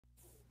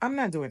I'm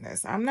not doing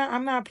this. I'm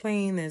not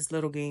playing this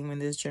little game in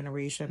this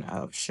generation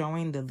of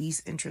showing the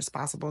least interest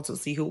possible to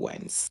see who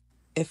wins.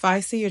 If I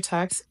see your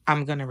text,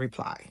 I'm going to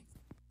reply.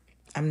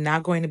 I'm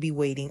not going to be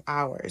waiting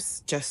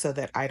hours just so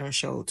that I don't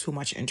show too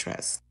much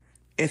interest.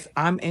 If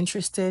I'm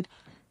interested,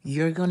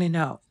 you're going to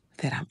know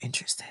that I'm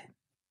interested.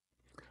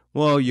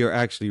 Well, you're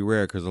actually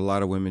rare because a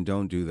lot of women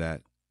don't do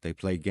that. They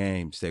play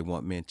games. They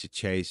want men to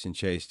chase and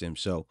chase them.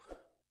 So,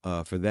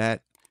 for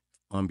that,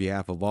 on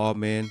behalf of all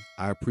men,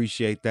 I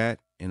appreciate that,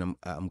 and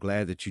I'm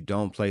glad that you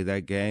don't play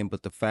that game.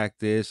 But the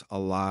fact is, a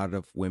lot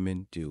of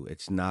women do.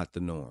 It's not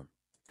the norm.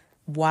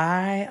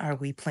 Why are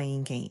we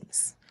playing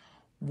games?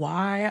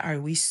 Why are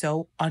we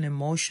so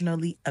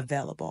unemotionally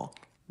available?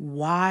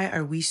 Why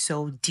are we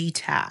so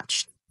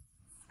detached?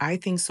 I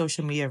think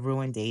social media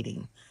ruined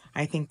dating.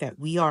 I think that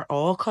we are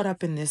all caught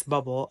up in this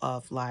bubble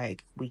of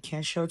like, we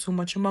can't show too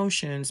much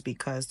emotions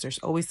because there's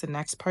always the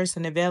next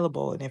person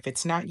available. And if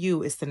it's not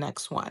you, it's the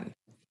next one.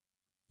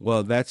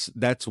 Well, that's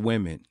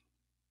women.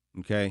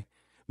 Okay,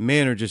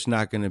 men are just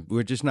not gonna.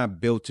 We're just not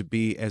built to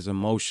be as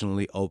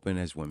emotionally open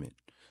as women.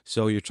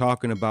 So you're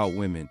talking about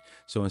women.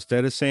 So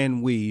instead of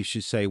saying we, you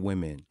should say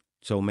women.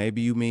 So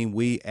maybe you mean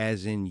we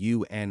as in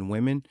you and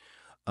women.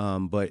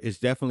 But it's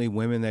definitely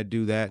women that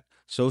do that.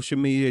 Social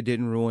media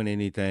didn't ruin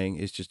anything.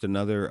 It's just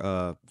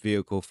another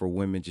vehicle for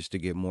women just to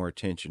get more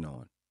attention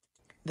on.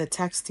 The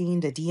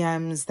texting, the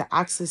DMs, the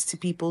access to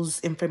people's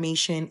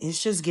information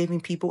is just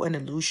giving people an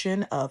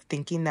illusion of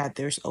thinking that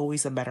there's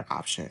always a better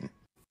option.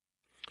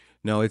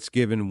 No, it's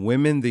given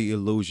women the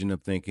illusion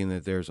of thinking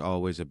that there's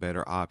always a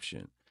better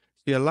option.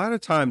 See, a lot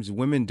of times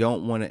women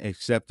don't want to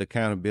accept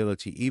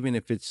accountability, even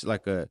if it's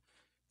like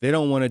they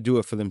don't want to do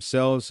it for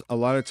themselves a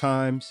lot of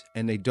times,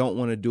 and they don't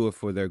want to do it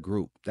for their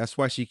group. That's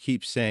why she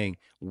keeps saying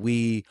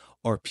we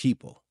or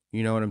people.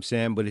 You know what I'm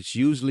saying? But it's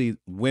usually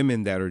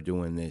women that are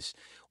doing this.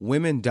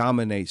 Women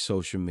dominate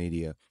social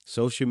media.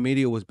 Social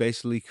media was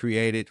basically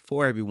created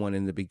for everyone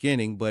in the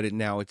beginning, but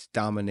now it's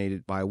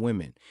dominated by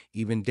women.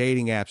 Even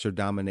dating apps are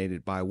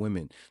dominated by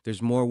women.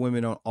 There's more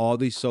women on all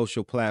these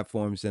social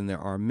platforms than there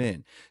are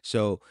men.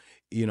 So,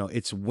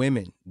 it's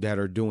women that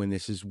are doing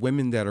this. It's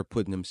women that are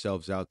putting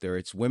themselves out there.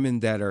 It's women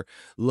that are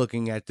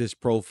looking at this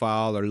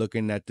profile or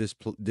looking at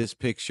this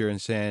picture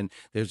and saying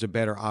there's a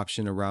better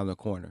option around the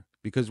corner.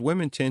 Because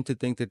women tend to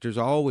think that there's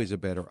always a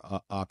better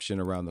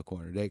option around the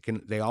corner.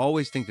 They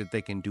always think that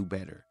they can do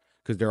better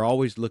because they're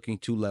always looking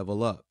to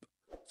level up.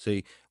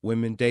 See,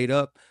 women date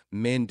up,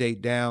 men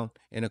date down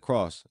and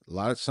across.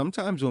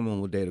 Sometimes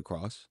women will date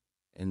across,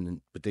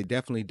 but they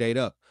definitely date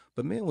up.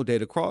 But men will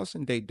date across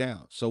and date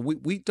down. So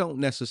we don't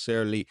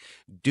necessarily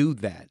do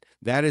that.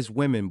 That is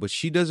women, but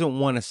she doesn't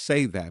want to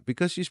say that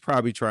because she's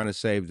probably trying to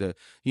save the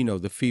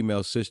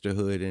female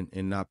sisterhood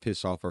and not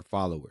piss off her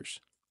followers.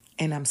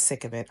 And I'm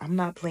sick of it. I'm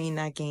not playing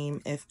that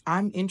game. If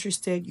I'm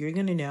interested, you're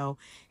going to know.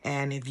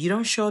 And if you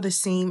don't show the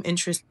same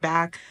interest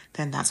back,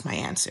 then that's my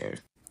answer.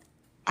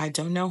 I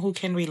don't know who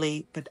can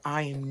relate, but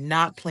I am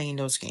not playing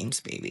those games,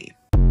 baby.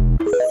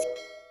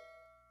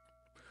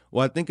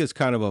 Well, I think it's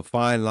kind of a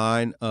fine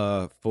line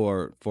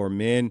for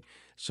men.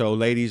 So,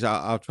 ladies,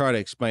 I'll try to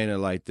explain it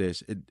like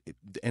this.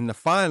 And the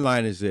fine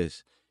line is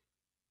this: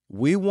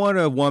 we want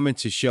a woman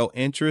to show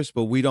interest,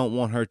 but we don't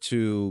want her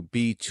to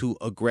be too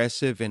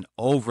aggressive and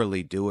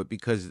overly do it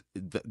because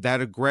that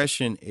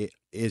aggression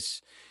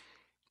is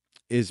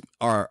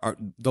are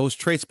those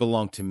traits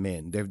belong to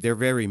men. They're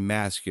very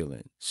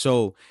masculine.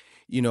 So,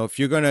 if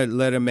you're gonna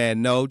let a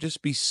man know,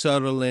 just be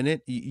subtle in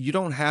it. You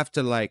don't have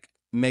to like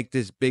make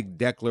this big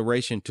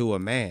declaration to a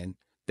man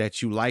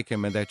that you like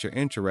him and that you're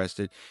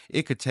interested.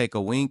 It could take a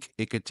wink.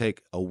 It could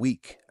take a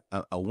week.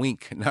 A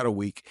wink, not a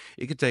week.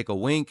 It could take a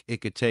wink.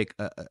 It could take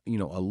a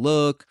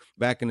look.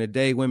 Back in the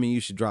day, women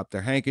used to drop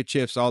their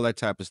handkerchiefs, all that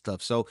type of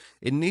stuff. So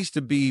it needs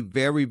to be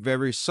very,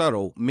 very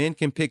subtle. Men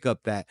can pick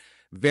up that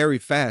very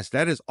fast.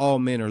 That is all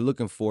men are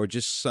looking for.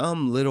 Just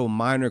some little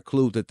minor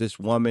clue that this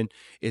woman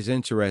is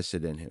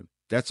interested in him.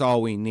 That's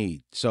all we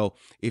need. So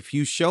if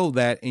you show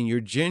that and you're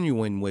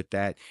genuine with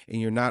that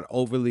and you're not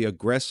overly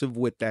aggressive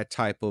with that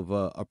type of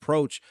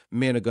approach,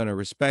 men are going to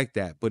respect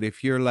that. But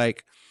if you're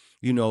like,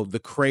 the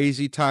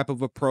crazy type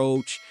of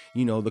approach,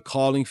 the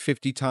calling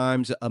 50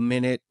 times a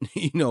minute,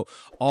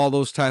 all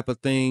those type of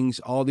things,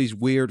 all these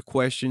weird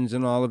questions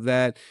and all of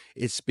that,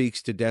 it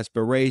speaks to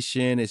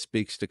desperation. It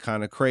speaks to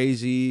kind of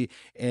crazy,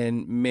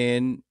 and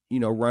men,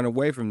 run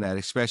away from that,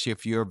 especially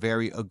if you're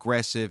very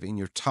aggressive in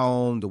your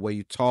tone, the way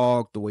you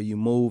talk, the way you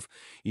move.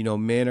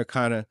 Men are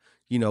kind of,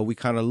 we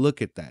kind of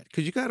look at that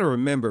because you got to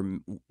remember,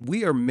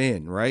 we are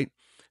men, right?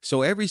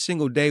 So every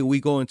single day we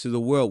go into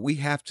the world, we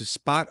have to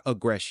spot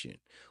aggression.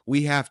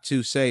 We have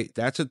to say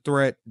that's a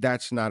threat,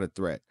 that's not a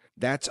threat.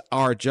 That's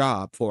our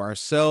job for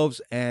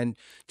ourselves and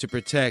to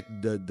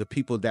protect the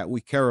people that we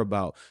care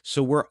about.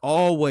 So we're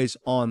always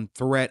on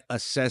threat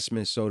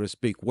assessment, so to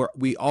speak.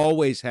 We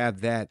always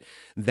have that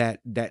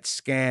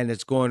scan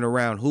that's going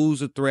around.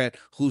 Who's a threat?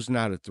 Who's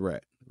not a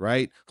threat?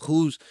 Right?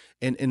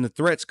 And the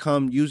threats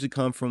usually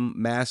come from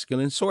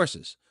masculine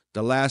sources.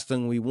 The last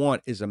thing we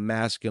want is a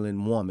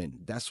masculine woman.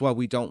 That's why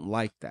we don't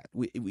like that.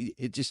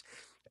 It just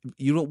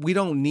We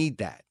don't need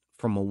that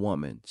from a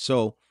woman.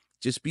 So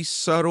just be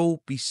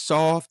subtle, be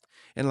soft,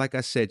 and like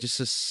I said, just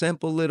a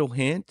simple little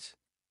hint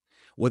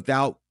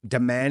without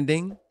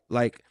demanding,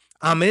 like,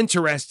 I'm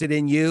interested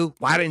in you.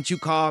 Why didn't you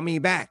call me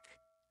back?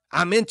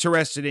 I'm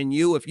interested in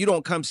you. If you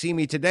don't come see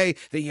me today,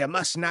 then you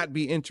must not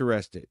be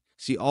interested.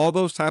 See, all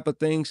those type of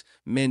things,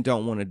 men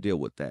don't want to deal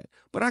with that.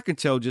 But I can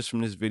tell just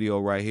from this video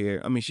right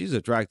here. I mean, she's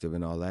attractive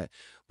and all that,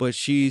 but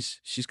she's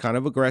kind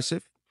of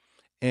aggressive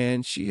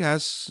and she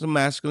has some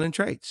masculine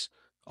traits.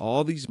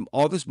 All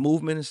this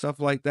movement and stuff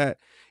like that,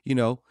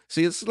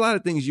 See, it's a lot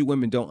of things you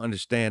women don't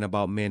understand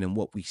about men and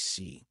what we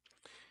see.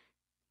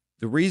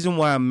 The reason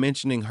why I'm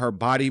mentioning her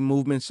body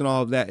movements and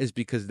all of that is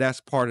because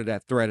that's part of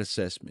that threat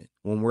assessment.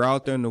 When we're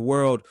out there in the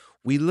world,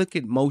 we look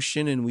at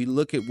motion and we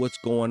look at what's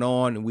going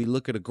on and we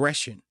look at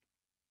aggression.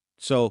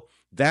 So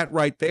that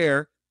right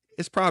there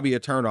is probably a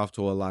turnoff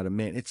to a lot of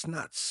men. It's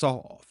not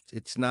soft.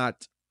 It's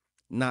not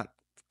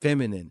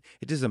feminine.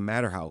 It doesn't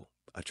matter how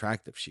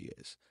attractive she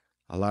is.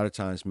 A lot of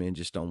times men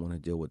just don't want to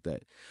deal with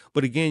that.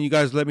 But again, you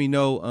guys let me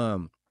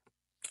know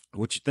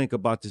what you think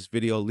about this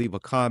video. Leave a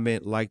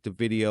comment, like the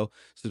video,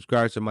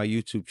 subscribe to my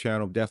YouTube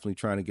channel. I'm definitely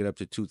trying to get up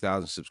to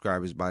 2,000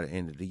 subscribers by the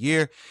end of the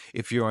year.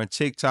 If you're on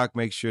TikTok,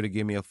 make sure to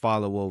give me a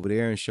follow over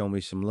there and show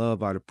me some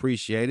love. I'd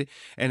appreciate it.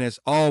 And as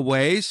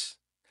always,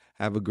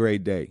 have a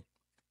great day.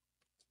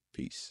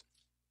 Peace.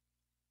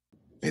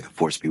 May the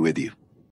force be with you.